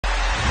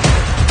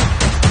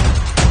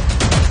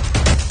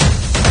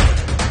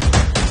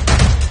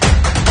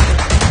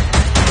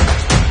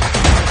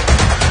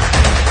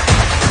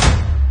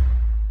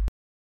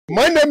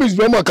My name is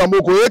Roma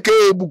Kamoko,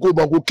 aka Buko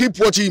Banku. Keep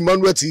watching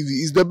Emmanuel TV.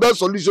 It's the best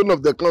solution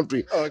of the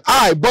country. Okay.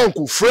 I,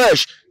 Banku,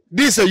 fresh.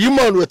 This is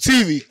Emmanuel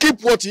TV.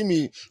 Keep watching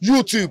me.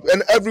 YouTube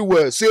and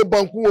everywhere. Say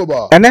Banku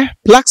Oba. And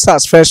Black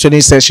Stars first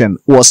training session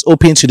was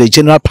open to the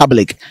general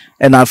public.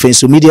 And I think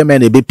so media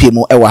men a bit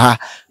PMO ewaha.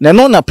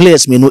 Na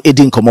players me no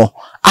edin komo.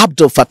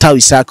 Abdul Fatawu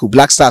Issahaku,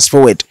 Black Stars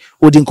forward.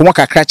 Odin komo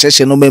kakra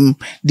cheche no mem.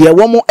 Dia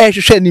womo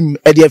ehwehwe nim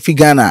e dia fi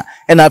Ghana.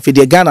 And afi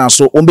dia Ghana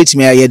so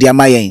ombetimi aye dia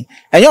mayen.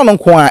 Enyo no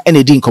nko a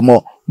edin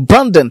komo.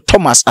 Brandon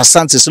Thomas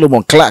Asante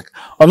Solomon Clark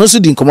ono so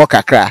din komo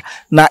kakra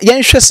na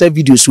yen hwe sa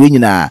videos we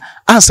nyina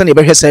ansa na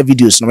be hwe sa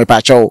videos no me pa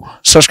chaw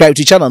subscribe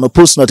to channel no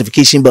post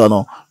notification bell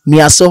no me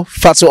aso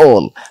fat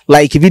all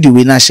like video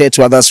we na share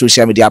to other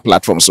social media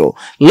platforms. So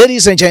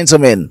ladies and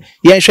gentlemen,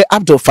 yen hwe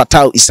Abdul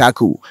Fatawu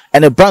Issahaku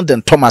and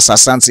Brandon Thomas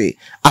Asante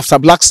after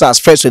Black Stars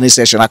first training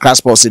session at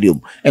Sports Stadium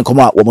and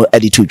come out wo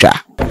edit to ja.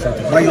 But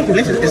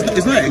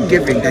it's not a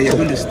given that you're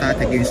going to start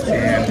against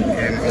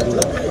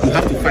Angola. You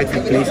have to fight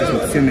for places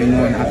with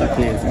Femeno and other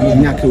players,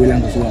 and Nyake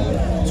Williams as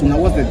well. So now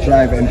what's the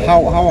drive and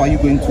how are you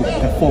going to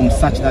perform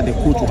such that the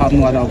coach will have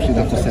no other option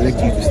than to select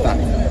you to start?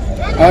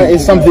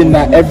 It's something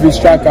that every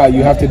striker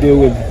you have to deal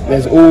with.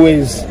 There's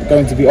always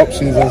going to be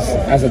options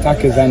as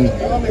attackers, and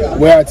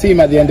we're a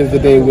team at the end of the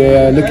day.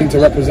 We're looking to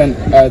represent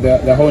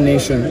the whole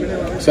nation.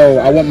 So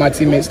I want my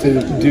teammates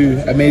to do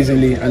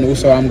amazingly, and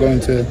also I'm going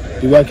to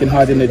be working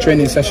hard in the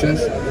training sessions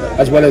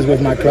as well as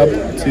with my club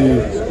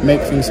to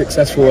make things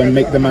successful and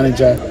make the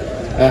manager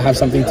have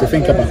something to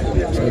think about.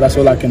 So that's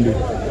all I can do.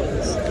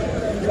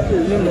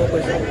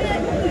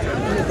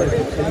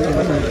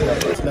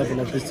 Level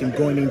of this team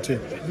going into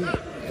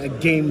a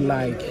game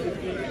like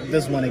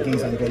this one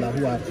against Angola,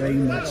 who are very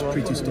much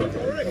pretty strong.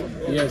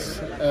 Yes,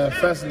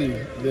 firstly,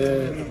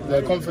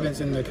 the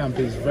confidence in the camp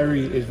is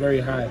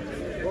very high.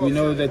 We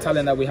know the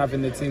talent that we have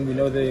in the team, we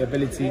know the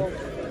ability,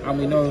 and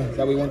we know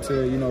that we want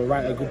to,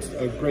 write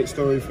a great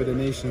story for the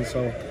nation.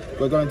 So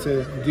we're going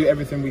to do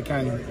everything we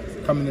can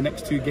come in the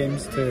next 2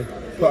 games to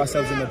put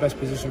ourselves in the best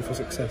position for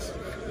success.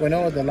 When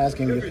all the last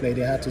game we played,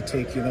 they had to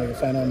take, the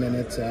final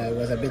minute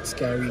was a bit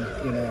scary,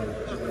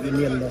 we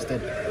nearly lost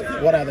it.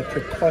 What are the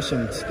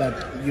precautions that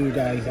you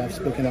guys have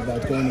spoken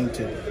about going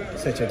into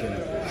such a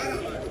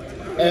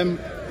game?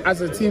 As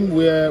a team,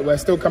 we're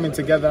still coming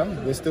together.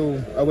 We're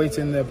still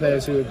awaiting the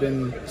players who have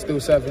been still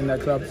serving their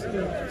clubs.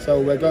 So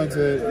we're going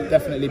to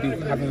definitely be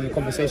having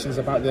conversations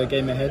about the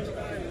game ahead.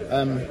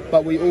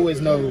 But we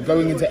always know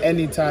going into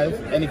any tie,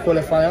 any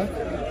qualifier,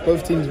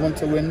 both teams want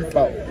to win,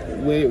 but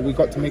we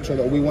got to make sure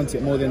that we want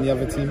it more than the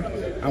other team,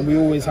 and we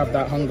always have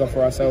that hunger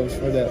for ourselves,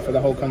 for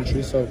the whole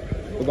country. So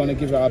we're going to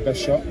give it our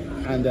best shot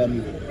and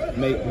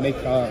make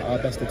our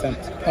best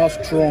attempt. How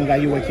strong are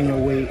you working your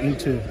way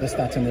into the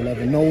starting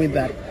 11, knowing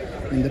that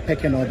in the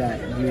pecking order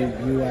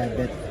you are a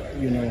bit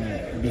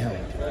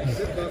behind?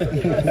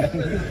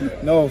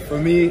 No, for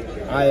me,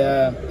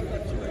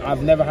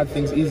 I've never had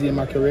things easy in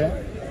my career.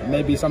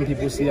 Maybe some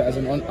people see it as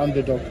an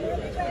underdog,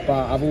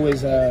 but I've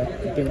always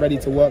been ready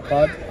to work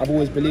hard. I've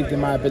always believed in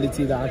my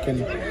ability that I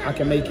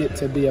can make it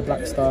to be a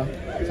Black Star,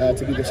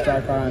 to be the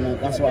striker, and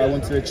that's what I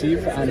want to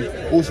achieve. And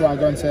also I'm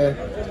going to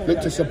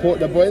look to support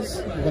the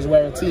boys because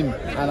we're a team,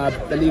 and I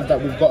believe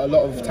that we've got a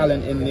lot of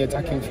talent in the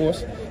attacking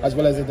force as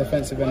well as the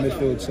defensive and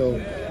midfield. So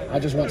I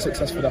just want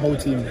success for the whole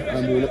team,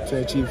 and we'll look to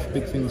achieve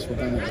big things for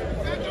Ghana.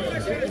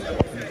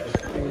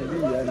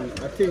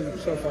 I think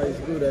so far it's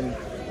good, and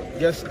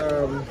just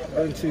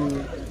going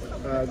to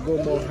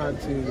go more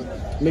hard to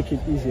make it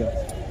easier.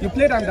 You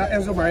played under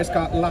Enzo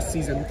Maresca last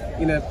season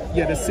in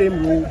the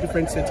same role,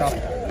 different setup.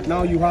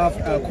 Now you have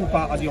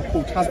Cooper as your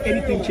coach. Has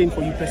anything changed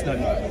for you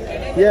personally?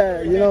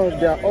 Yeah,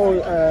 they are all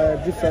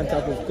different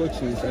type of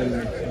coaches,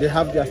 and they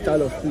have their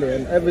style of play,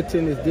 and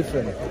everything is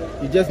different.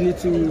 You just need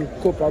to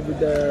cope up with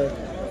the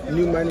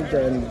new manager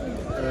and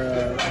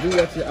do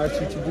what he asks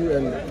you to do,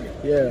 and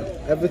yeah,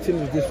 everything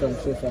is different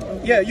so far.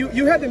 Yeah,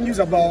 you heard the news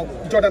about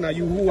Jordan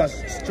Ayew, who has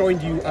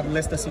joined you at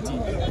Leicester City.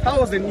 How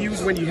was the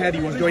news when you heard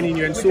he was joining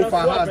you, and so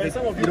far how has the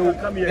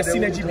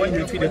synergy been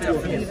between the two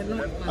of you?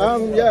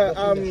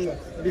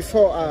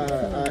 Before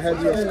I heard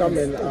he was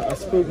coming, I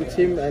spoke with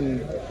him,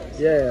 and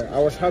yeah, I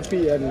was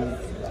happy, and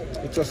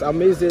it was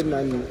amazing.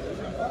 And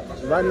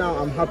right now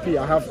I'm happy.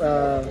 I have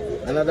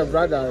another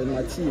brother in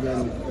my team,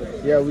 and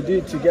yeah, we do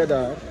it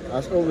together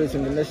as always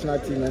in the national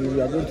team, and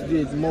we are going to do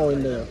it more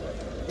in the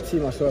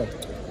team as well.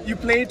 You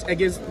played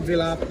against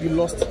Villa, you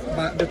lost,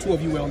 but the two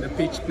of you were on the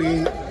pitch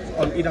playing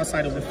on either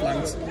side of the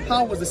flanks.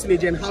 How was the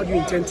synergy, and how do you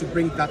intend to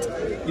bring that,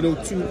 to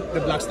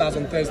the Black Stars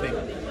on Thursday?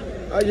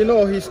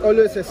 He's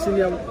always a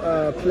senior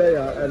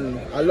player, and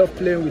I love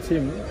playing with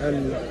him,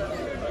 and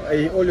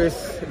he always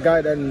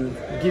guide and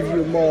give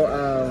you more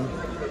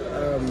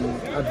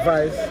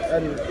advice,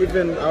 and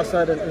even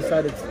outside and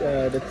inside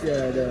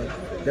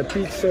the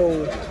pitch.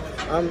 So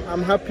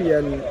I'm happy,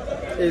 and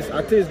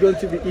I think it's going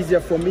to be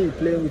easier for me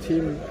playing with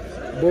him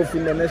both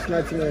in the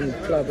national team and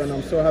club, and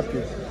I'm so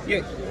happy.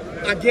 Yeah,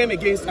 a game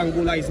against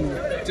Angola is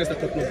just a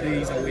couple of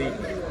days away.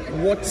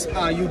 What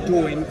are you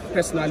doing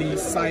personally,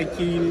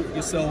 psyching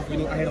yourself,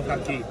 ahead of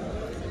that game?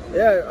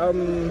 Yeah,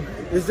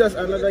 it's just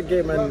another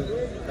game, and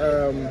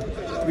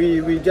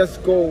we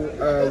just go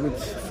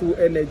with full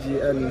energy,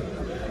 and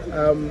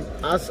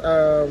as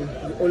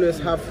we always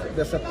have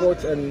the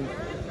support, and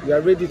we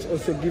are ready to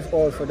also give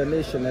all for the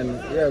nation, and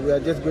yeah, we are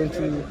just going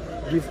to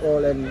give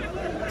all and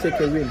take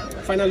a win.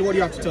 Finally, what do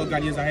you have to tell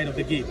Ghanaians ahead of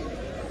the game?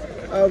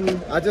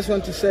 I just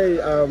want to say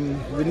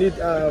we need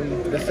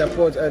the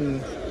support,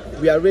 and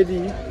we are ready,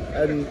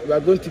 and we are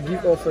going to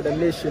give all for the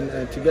nation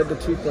and to get the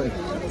 3 points.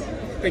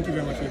 Thank you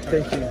very much for your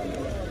time. Thank you.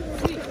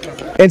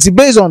 And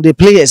based on the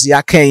players,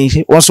 ya can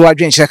once we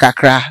drink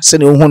kakra,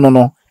 send you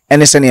no,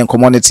 and send you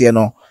community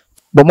no.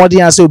 But more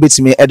than say obet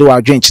me,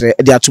 Edward drink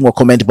there are 2 more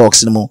comment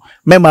box no more.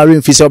 Remember,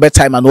 in physical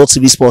time and all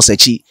TV sports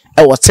achi.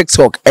 I was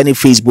TikTok, any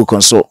Facebook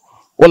and so.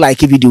 All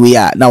like if you do we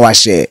are now I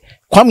share.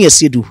 Kwame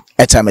Sedu,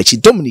 Etamachi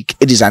Dominic,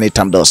 it is an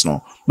etam dos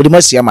no. But the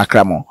mercy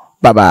makramo.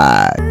 Bye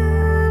bye.